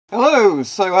Hello!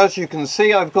 So as you can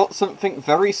see, I've got something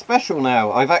very special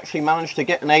now. I've actually managed to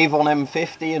get an Avon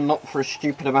M50 and not for a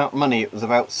stupid amount of money. It was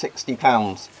about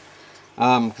 £60.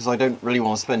 Because I don't really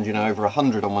want to spend, over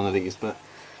 100 on one of these, but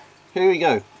here we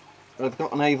go. I've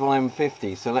got an Avon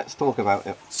M50, so let's talk about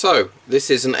it. So, this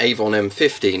is an Avon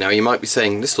M50. Now you might be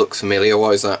saying, this looks familiar,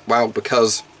 why is that? Well,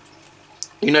 because,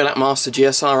 you know that Master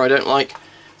GSR I don't like?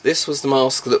 This was the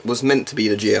mask that was meant to be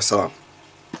the GSR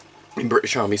in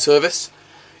British Army service.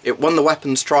 It won the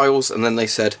weapons trials, and then they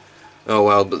said, oh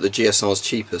well, but the GSR's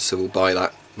cheaper, so we'll buy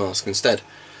that mask instead.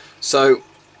 So,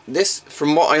 this,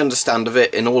 from what I understand of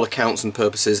it, in all accounts and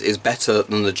purposes, is better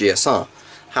than the GSR.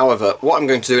 However, what I'm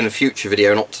going to do in a future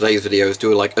video, not today's video, is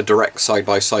do like a direct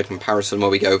side-by-side comparison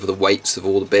where we go over the weights of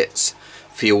all the bits,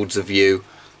 fields of view,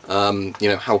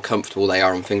 how comfortable they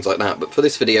are and things like that. But for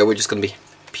this video, we're just going to be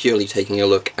purely taking a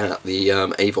look at the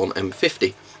Avon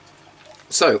M50.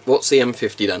 So, what's the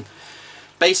M50 then?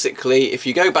 Basically, if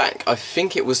you go back, I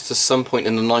think it was to some point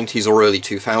in the 90s or early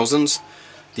 2000s,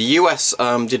 the US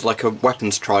did like a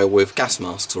weapons trial with gas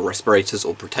masks or respirators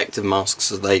or protective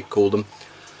masks as they called them.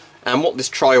 And what this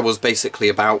trial was basically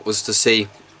about was to see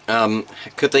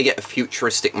could they get a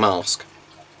futuristic mask.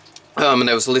 And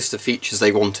there was a list of features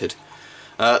they wanted.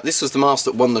 This was the mask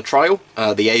that won the trial,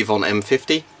 the Avon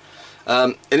M50.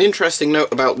 An interesting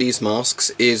note about these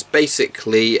masks is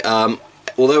basically,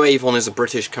 although Avon is a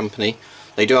British company,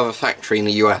 they do have a factory in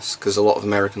the US, because a lot of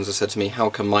Americans have said to me, how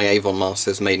come my Avon mask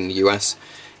is made in the US?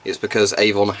 It's because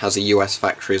Avon has a US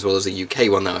factory as well as a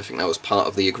UK one now. I think that was part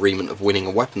of the agreement of winning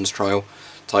a weapons trial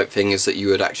type thing, is that you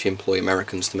would actually employ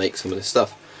Americans to make some of this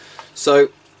stuff.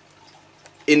 So,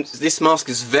 this mask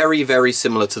is very, very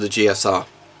similar to the GSR,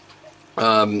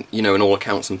 in all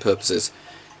accounts and purposes.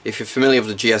 If you're familiar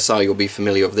with the GSR, you'll be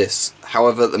familiar with this.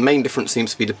 However, the main difference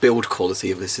seems to be the build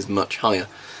quality of this is much higher.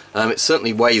 It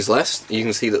certainly weighs less. You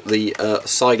can see that the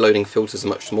side-loading filters are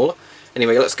much smaller.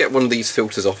 Anyway, let's get one of these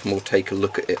filters off and we'll take a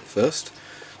look at it first.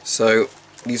 So,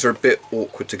 these are a bit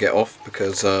awkward to get off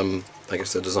because I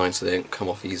guess they're designed so they don't come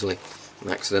off easily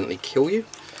and accidentally kill you.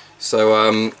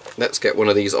 So, let's get one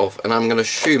of these off. And I'm going to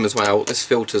assume as well, this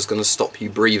filter is going to stop you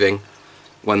breathing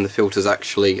when the filter's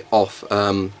actually off,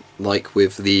 like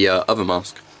with the other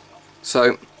mask.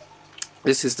 So,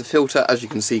 this is the filter, as you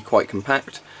can see, quite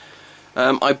compact.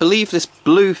 I believe this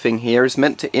blue thing here is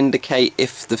meant to indicate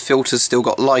if the filter's still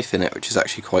got life in it, which is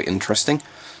actually quite interesting.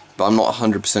 But I'm not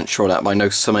 100% sure of that, but I know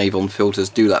some Avon filters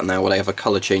do that now, where they have a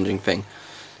colour changing thing.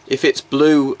 If it's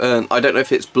blue, I don't know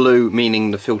if it's blue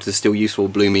meaning the filter's still useful,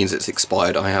 blue means it's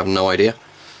expired, I have no idea.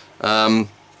 There's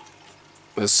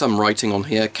some writing on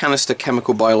here. Canister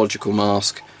Chemical Biological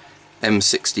Mask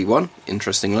M61,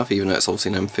 interesting enough, even though it's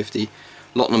obviously an M50.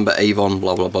 Lot number Avon,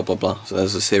 blah blah blah blah blah, so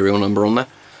there's a serial number on there.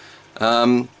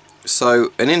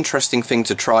 So an interesting thing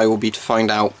to try will be to find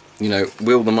out,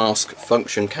 will the mask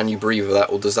function, can you breathe with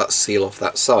that, or does that seal off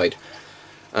that side?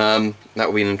 That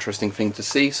will be an interesting thing to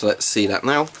see, so let's see that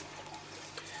now.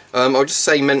 I'll just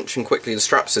mention quickly, the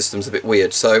strap system's a bit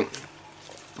weird. So,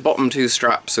 bottom two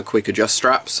straps are quick adjust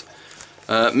straps.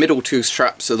 Middle two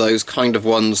straps are those kind of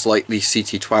ones like the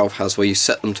CT12 has, where you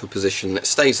set them to a position and it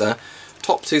stays there.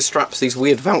 Top two straps, these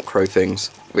weird Velcro things,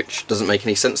 which doesn't make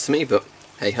any sense to me, but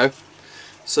hey ho.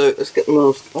 So let's get the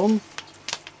mask on.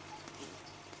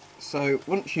 So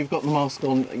once you've got the mask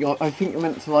on, I think you're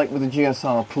meant to, like with the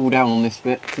GSR, pull down on this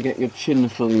bit to get your chin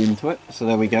fully into it. So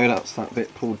there we go, that's that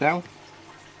bit pulled down.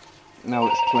 Now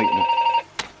let's tighten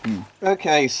it.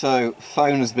 Okay, so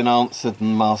phone has been answered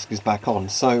and mask is back on.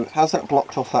 So how's that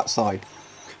blocked off that side?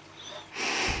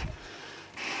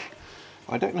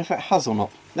 I don't know if it has or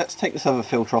not. Let's take this other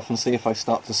filter off and see if I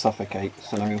start to suffocate.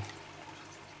 So,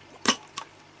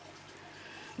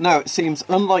 no, it seems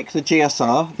unlike the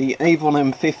GSR, the Avon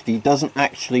M50 doesn't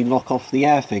actually lock off the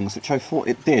air things, which I thought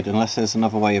it did, unless there's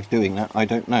another way of doing that, I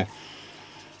don't know.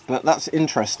 But that's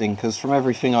interesting, because from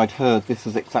everything I'd heard, this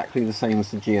was exactly the same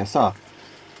as the GSR.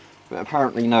 But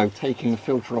apparently no, taking the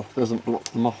filter off doesn't block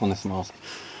them off on this mask.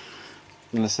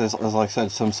 Unless there's, as I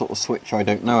said, some sort of switch I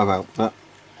don't know about. But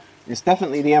it's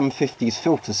definitely the M50's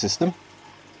filter system.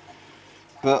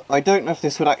 But I don't know if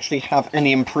this would actually have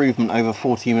any improvement over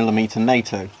 40mm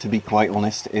NATO, to be quite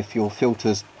honest, if your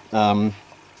filters, don't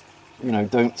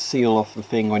seal off the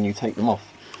thing when you take them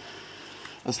off.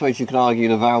 I suppose you could argue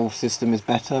the valve system is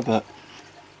better, but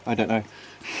I don't know.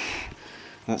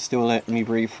 That's still letting me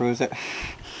breathe through, is it?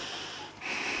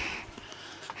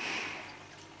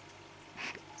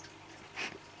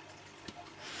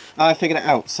 I figured it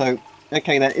out. So,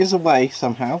 okay, there is a way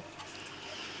somehow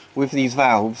with these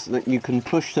valves that you can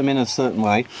push them in a certain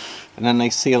way and then they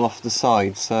seal off the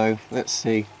side. So let's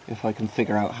see if I can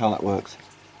figure out how that works.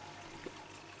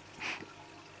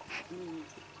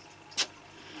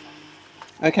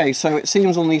 Okay, so it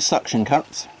seems on these suction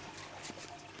cups,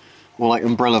 or like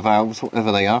umbrella valves,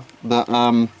 whatever they are,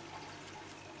 that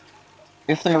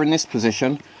if they're in this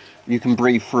position, you can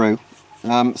breathe through.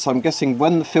 So I'm guessing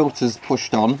when the filter's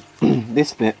pushed on,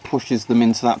 this bit pushes them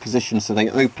into that position so they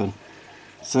open.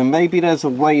 So maybe there's a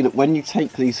way that when you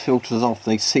take these filters off,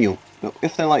 they seal. But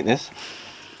if they're like this,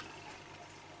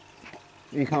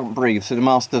 you can't breathe, so the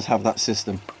mask does have that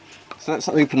system. So let's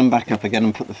open them back up again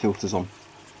and put the filters on.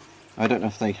 I don't know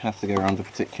if they have to go around a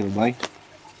particular way.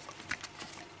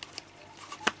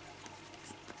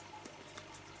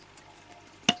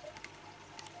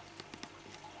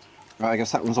 Right, I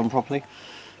guess that one's on properly.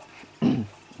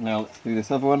 Now let's do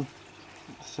this other one.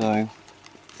 So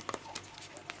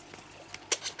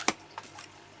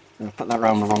I've put that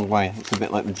round the wrong way. It's a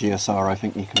bit like the GSR. I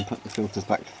think you can put the filters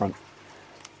back to front.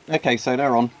 Okay, so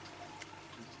they're on.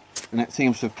 And it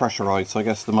seems to have pressurised, so I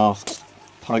guess the mask's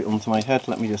tight onto my head.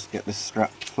 Let me just get this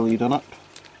strap fully done up.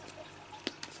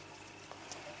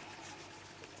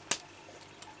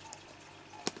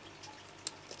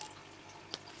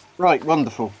 Right,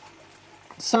 wonderful.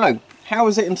 So, how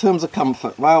is it in terms of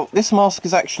comfort? Well, this mask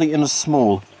is actually in a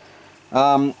small.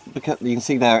 Because you can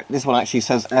see there, this one actually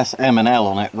says S, M and L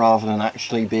on it, rather than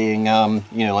actually being,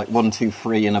 you know, like 1, 2,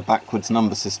 3 in a backwards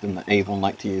number system that Avon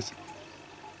like to use.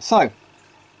 So,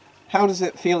 how does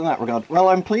it feel in that regard? Well,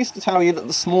 I'm pleased to tell you that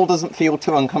the small doesn't feel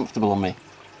too uncomfortable on me.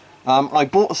 I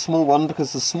bought a small one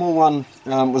because the small one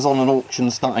was on an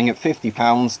auction starting at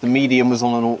 £50, the medium was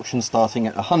on an auction starting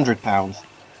at £100.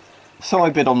 So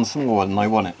I bid on the small one and I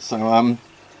won it. So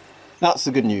that's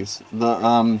the good news.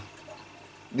 That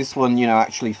this one, you know,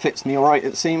 actually fits me alright,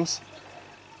 it seems.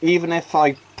 Even if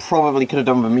I probably could have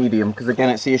done the medium, because again,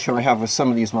 it's the issue I have with some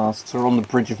of these masks are on the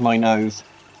bridge of my nose.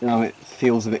 You know, it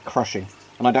feels a bit crushing.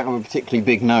 And I don't have a particularly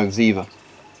big nose either.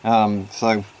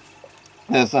 So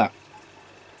there's that.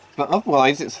 But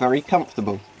otherwise, it's very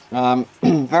comfortable.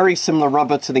 Very similar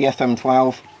rubber to the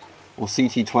FM12 or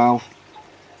CT12.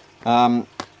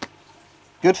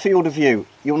 Good field of view.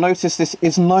 You'll notice this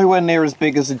is nowhere near as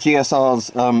big as the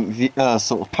GSR's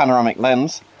sort of panoramic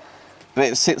lens, but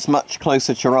it sits much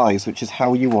closer to your eyes, which is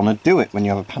how you want to do it when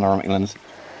you have a panoramic lens.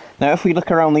 Now, if we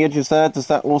look around the edges there, does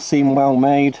that all seem well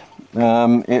made?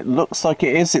 It looks like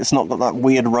it is. It's not got that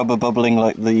weird rubber bubbling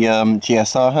like the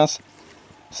GSR has,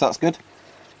 so that's good.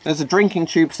 There's a drinking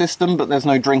tube system, but there's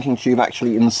no drinking tube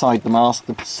actually inside the mask.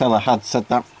 The seller had said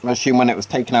that. I assume when it was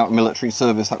taken out of military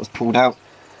service, that was pulled out.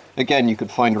 Again, you could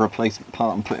find a replacement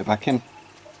part and put it back in.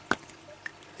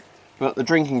 But the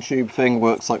drinking tube thing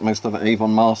works like most other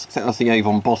Avon masks. It has the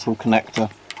Avon bottle connector.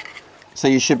 So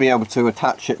you should be able to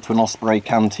attach it to an Osprey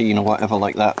canteen or whatever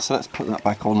like that. So let's put that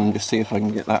back on and just see if I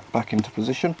can get that back into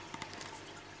position.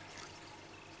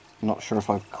 I'm not sure if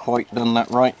I've quite done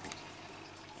that right.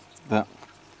 But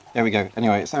there we go.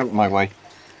 Anyway, it's out of my way.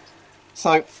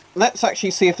 So let's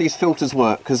actually see if these filters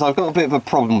work, because I've got a bit of a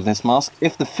problem with this mask.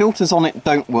 If the filters on it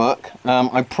don't work,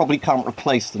 I probably can't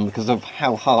replace them because of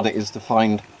how hard it is to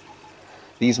find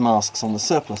these masks on the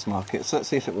surplus market. So let's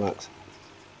see if it works.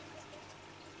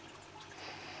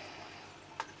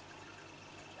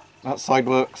 That side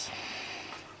works.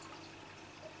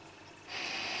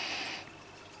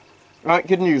 Right,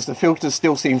 good news, the filters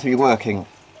still seem to be working.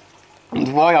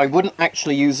 And why I wouldn't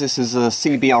actually use this as a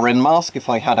CBRN mask if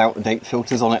I had out-of-date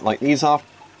filters on it like these are.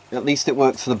 At least it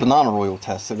works for the banana oil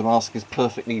test, so the mask is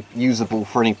perfectly usable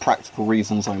for any practical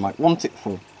reasons I might want it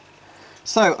for.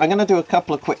 So, I'm going to do a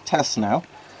couple of quick tests now.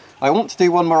 I want to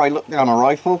do one where I look down a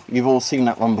rifle. You've all seen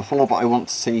that one before, but I want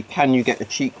to see, can you get a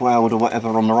cheek weld or whatever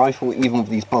on the rifle, even with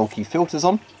these bulky filters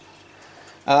on?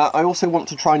 I also want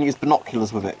to try and use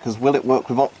binoculars with it, because will it work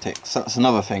with optics? That's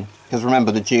another thing. Because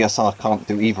remember, the GSR can't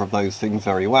do either of those things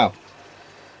very well.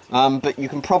 But you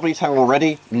can probably tell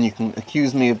already, and you can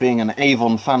accuse me of being an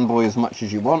Avon fanboy as much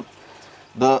as you want,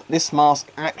 that this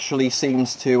mask actually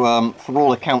seems to, for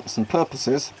all accounts and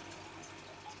purposes,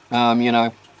 you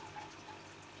know,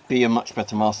 be a much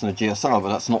better mask than a GSR, but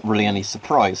that's not really any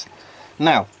surprise.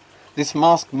 Now, this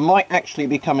mask might actually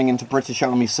be coming into British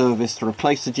Army service to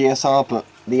replace the GSR, but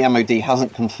the MOD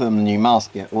hasn't confirmed the new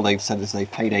mask yet. All they've said is they've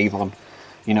paid Avon,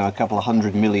 you know, a couple of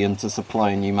 $100 million to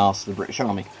supply a new mask to the British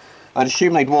Army. I'd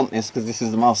assume they'd want this because this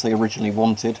is the mask they originally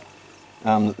wanted,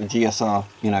 that the GSR,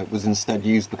 you know, was instead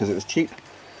used because it was cheap.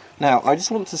 Now, I just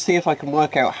want to see if I can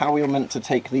work out how we're meant to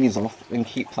take these off and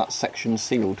keep that section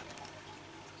sealed.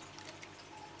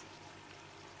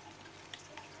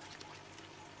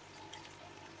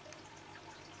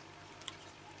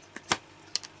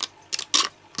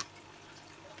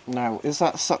 Now, is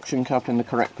that suction cup in the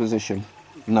correct position?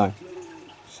 No.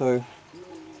 So,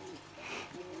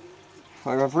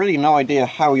 I have really no idea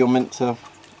how you're meant to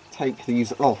take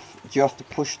these off. Do you have to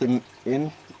push them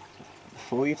in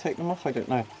before you take them off? I don't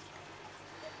know.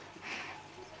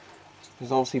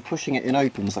 Because obviously pushing it in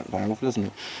opens that valve, doesn't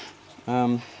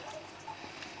it?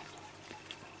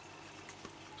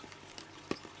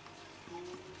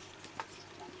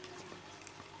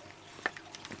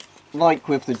 Like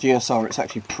with the GSR, it's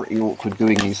actually pretty awkward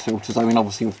doing these filters. I mean,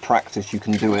 obviously with practice you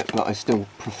can do it, but I still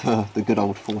prefer the good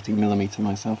old 40mm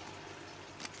myself.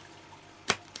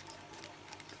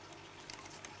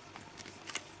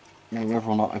 Now, whether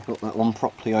or not I've got that on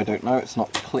properly, I don't know. It's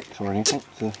not clicked or anything,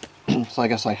 so, so I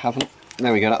guess I haven't.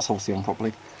 There we go, that's obviously on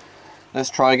properly. Let's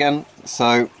try again.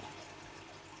 So,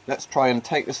 let's try and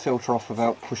take this filter off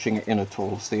without pushing it in at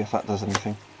all, see if that does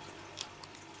anything.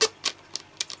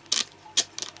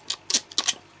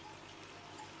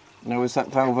 Now, is that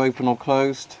valve open or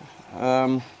closed?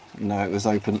 No, it was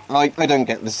open. I don't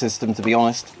get the system, to be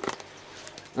honest.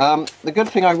 The good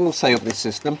thing I will say of this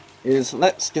system is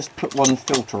let's just put one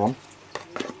filter on.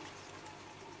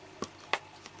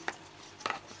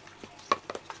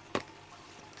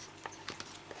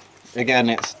 Again,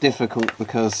 it's difficult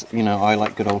because, you know, I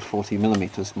like good old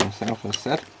 40mm myself, as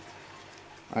said.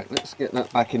 Right, let's get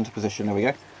that back into position. There we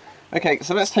go. Okay,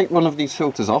 so let's take one of these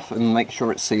filters off and make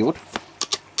sure it's sealed.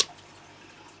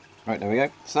 Right, there we go.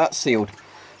 So that's sealed.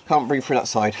 Can't breathe through that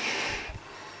side.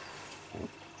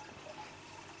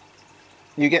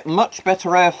 You get much better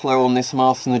airflow on this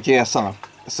mask than the GSR,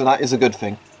 so that is a good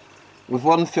thing. With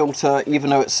one filter, even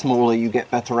though it's smaller, you get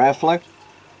better airflow.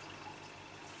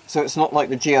 So it's not like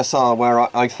the GSR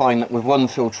where I find that with one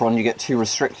filter on you get too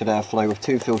restricted airflow. With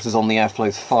two filters on the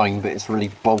airflow's fine, but it's really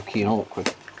bulky and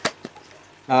awkward.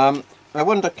 I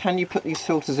wonder, can you put these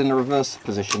filters in the reverse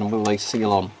position and will they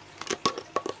seal on?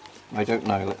 I don't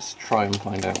know, let's try and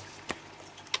find out.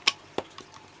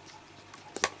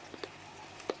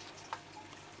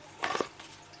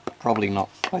 Probably not,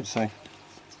 I'd say.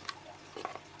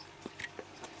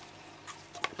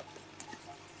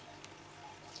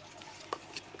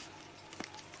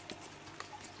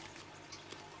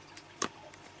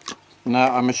 No,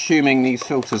 I'm assuming these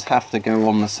filters have to go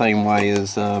on the same way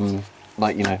as,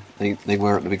 like, you know, they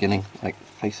were at the beginning, like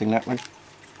facing that way.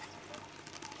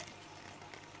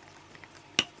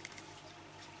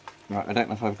 Right, I don't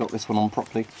know if I've got this one on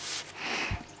properly.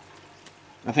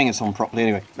 I think it's on properly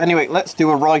anyway. Anyway, let's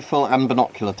do a rifle and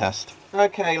binocular test.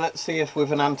 Okay, let's see if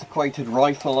with an antiquated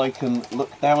rifle I can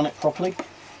look down it properly.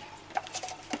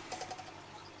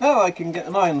 Oh, I can get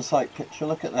an iron sight picture,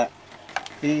 look at that.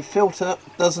 The filter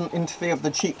doesn't interfere with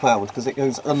the cheek cloud because it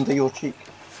goes under your cheek.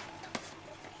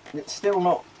 It's still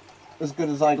not as good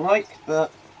as I'd like,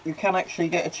 but you can actually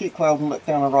get a cheek cloud and look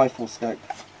down a rifle scope.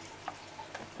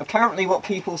 Apparently what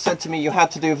people said to me you had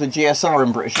to do with the GSR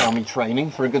in British Army training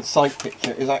for a good sight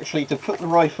picture is actually to put the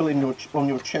rifle in on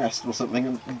your chest or something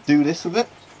and do this with it.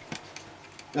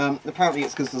 Apparently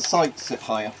it's because the sights sit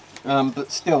higher,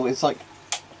 but still it's like,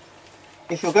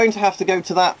 if you're going to have to go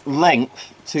to that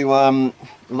length to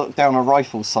look down a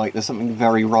rifle sight, there's something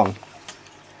very wrong.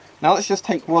 Now let's just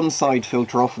take one side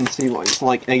filter off and see what it's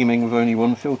like aiming with only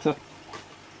one filter.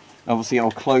 Obviously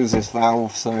I'll close this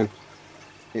valve so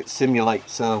it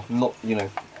simulates not, you know,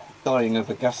 dying of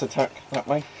a gas attack that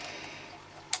way.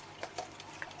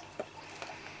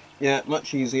 Yeah,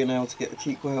 much easier now to get a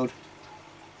cheek weld.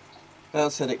 As I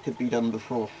said, it could be done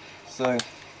before, so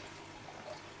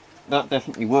that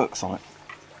definitely works on it.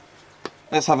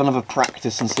 Let's have another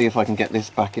practice and see if I can get this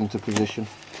back into position.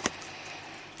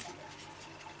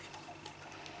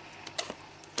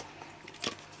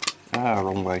 Ah,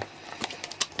 wrong way.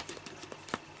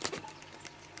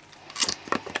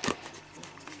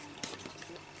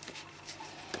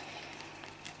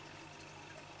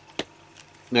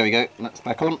 There we go, that's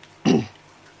back on.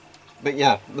 But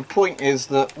yeah, the point is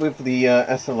that with the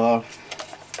SLR,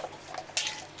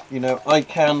 you know, I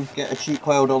can get a cheek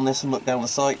weld on this and look down the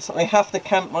sights. I have to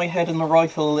cant my head in the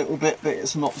rifle a little bit, but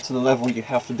it's not to the level you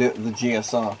have to do it with the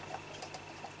GSR.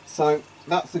 So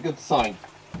that's a good sign.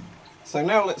 So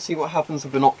now let's see what happens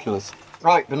with binoculars.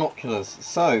 Right, binoculars.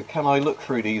 So, can I look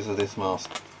through these with this mask?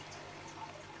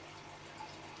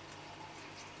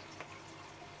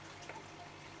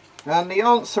 And the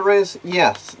answer is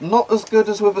yes. Not as good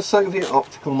as with a Soviet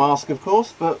optical mask, of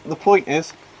course, but the point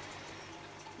is,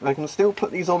 I can still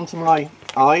put these onto my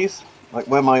eyes, like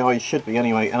where my eyes should be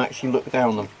anyway, and actually look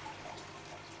down them.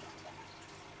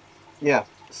 Yeah,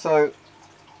 so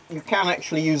you can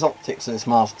actually use optics in this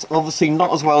mask. Obviously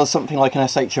not as well as something like an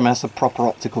SHMS, a proper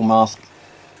optical mask,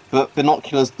 but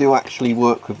binoculars do actually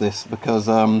work with this because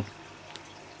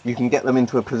you can get them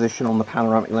into a position on the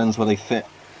panoramic lens where they fit.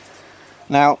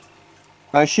 Now,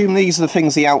 I assume these are the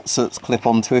things the outserts clip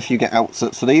onto if you get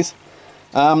outserts for these.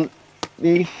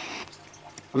 The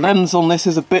lens on this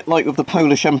is a bit like with the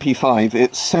Polish MP5.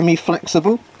 It's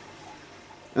semi-flexible,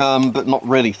 but not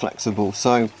really flexible.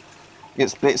 So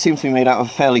it seems to be made out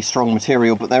of fairly strong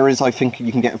material, but there is, I think,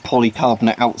 you can get a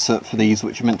polycarbonate outsert for these,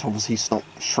 which are meant to obviously stop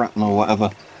shrapnel or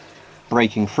whatever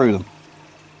breaking through them.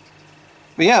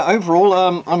 But yeah, overall,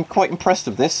 I'm quite impressed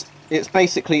with this. It's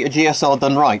basically a GSR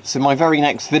done right. So my very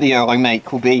next video I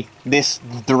make will be this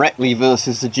directly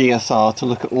versus the GSR, to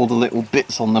look at all the little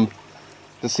bits on them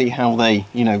to see how they,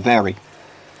 you know, vary.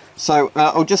 So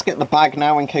I'll just get the bag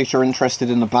now in case you're interested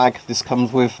in the bag this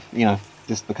comes with, you know,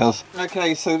 just because.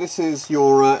 Okay, so this is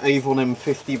your Avon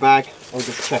M50 bag. I'll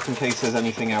just check in case there's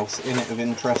anything else in it of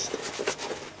interest.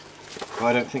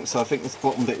 I don't think so. I think this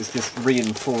bottom bit is just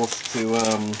reinforced to,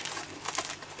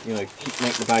 you know,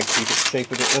 make the bag keep its shape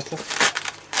a bit better.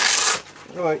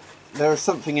 Right, there is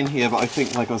something in here, but I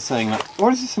think, like I was saying, that...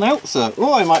 Or is this an outsert?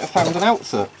 Oh, I might have found an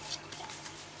outsert.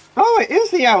 Oh, it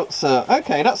is the outsert.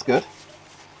 Okay, that's good.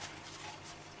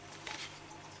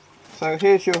 So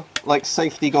here's your, like,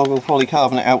 safety goggle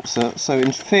polycarbonate outsert. So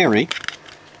in theory,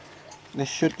 this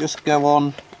should just go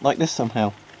on like this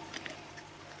somehow.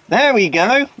 There we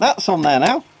go. That's on there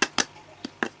now.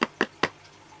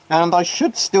 And I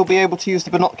should still be able to use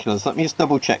the binoculars. Let me just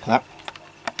double check that.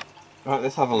 Right,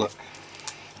 let's have a look.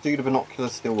 Do the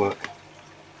binoculars still work?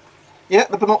 Yeah,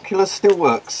 the binoculars still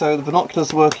work. So the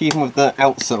binoculars work even with the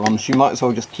outsert on, so you might as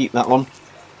well just keep that on.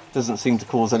 Doesn't seem to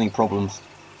cause any problems.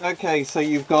 Okay, so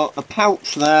you've got a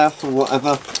pouch there for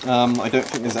whatever. I don't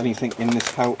think there's anything in this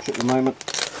pouch at the moment.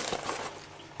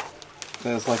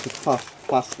 There's like a tough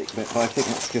plastic bit, but I think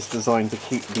it's just designed to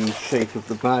keep the shape of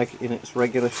the bag in its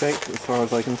regular shape, as far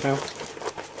as I can tell.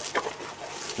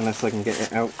 Unless I can get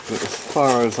it out, but as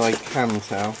far as I can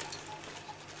tell,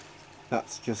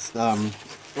 that's just, well,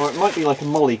 it might be like a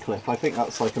molly clip. I think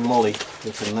that's like a molly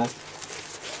clip in there.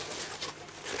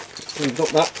 So you've got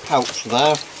that pouch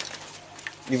there.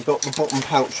 You've got the bottom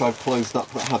pouch I've closed up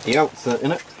that had the outsert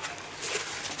in it.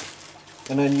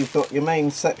 And then you've got your main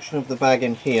section of the bag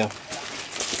in here,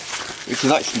 which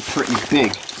is actually pretty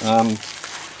big,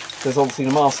 because obviously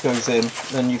the mask goes in,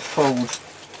 then you fold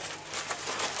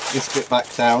this bit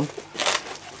back down,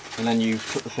 and then you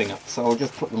put the thing up. So I'll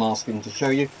just put the mask in to show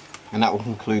you, and that will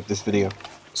conclude this video.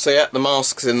 So yeah, the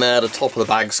mask's in there, the top of the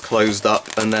bag's closed up,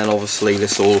 and then obviously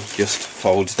this all just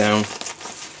folds down.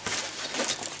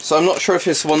 So I'm not sure if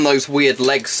it's one of those weird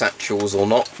leg satchels or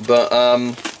not, but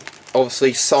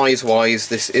obviously size-wise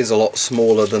this is a lot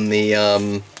smaller than the,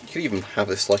 you could even have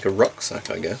this like a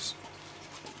rucksack, I guess.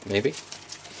 Maybe.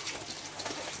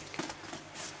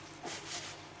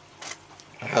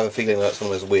 I have a feeling that's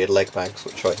one of those weird leg bags,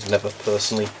 which I never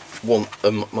personally want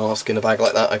a mask in a bag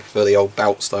like that. I prefer the old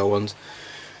bout style ones.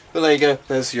 But there you go,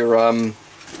 there's your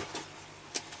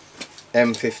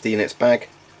M50 in its bag.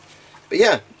 But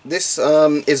yeah, this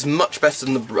is much better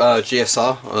than the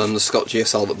GSR, the Scott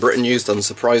GSR that Britain used,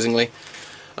 unsurprisingly.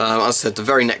 As I said, the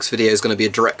very next video is going to be a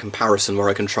direct comparison where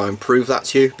I can try and prove that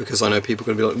to you, because I know people are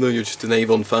going to be like, no, you're just an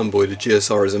Avon fanboy, the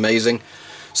GSR is amazing.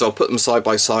 So I'll put them side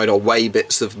by side, I'll weigh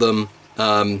bits of them,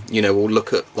 you know, we'll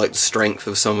look at like the strength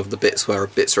of some of the bits where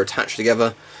bits are attached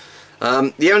together.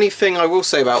 The only thing I will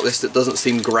say about this that doesn't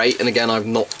seem great, and again I've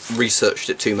not researched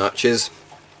it too much, is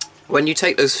when you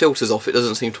take those filters off it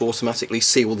doesn't seem to automatically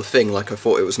seal the thing like I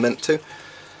thought it was meant to.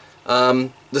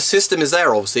 The system is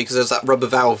there obviously because there's that rubber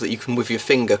valve that you can with your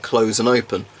finger close and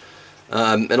open,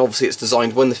 and obviously it's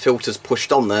designed when the filter's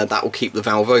pushed on there that will keep the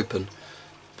valve open,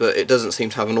 but it doesn't seem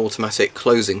to have an automatic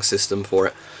closing system for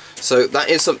it. So that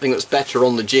is something that's better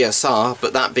on the GSR,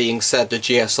 but that being said, the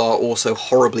GSR also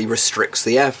horribly restricts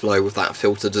the airflow with that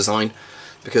filter design,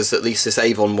 because at least this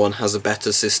Avon one has a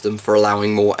better system for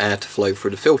allowing more air to flow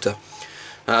through the filter.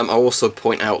 I'll also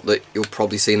point out that you'll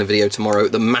probably see in a video tomorrow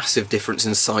the massive difference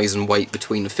in size and weight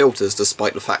between the filters,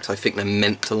 despite the fact I think they're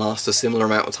meant to last a similar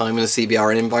amount of time in a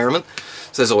CBRN environment,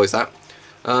 so there's always that.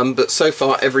 But so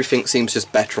far everything seems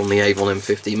just better on the Avon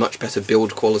M50, much better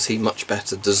build quality, much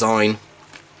better design.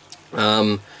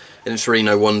 And it's really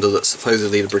no wonder that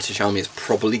supposedly the British Army is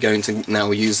probably going to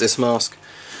now use this mask.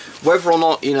 Whether or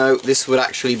not, you know, this would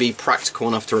actually be practical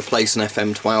enough to replace an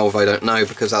FM12, I don't know,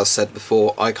 because as said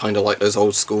before, I kind of like those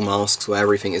old school masks where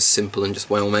everything is simple and just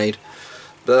well made.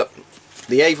 But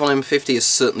the Avon M50 is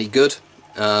certainly good,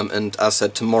 and as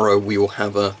said, tomorrow we will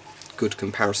have a good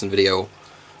comparison video.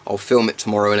 I'll film it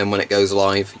tomorrow, and then when it goes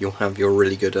live, you'll have your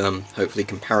really good, hopefully,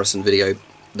 comparison video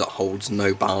that holds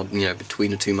no bar, you know,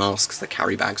 between the two masks, the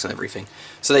carry bags and everything.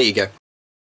 So there you go.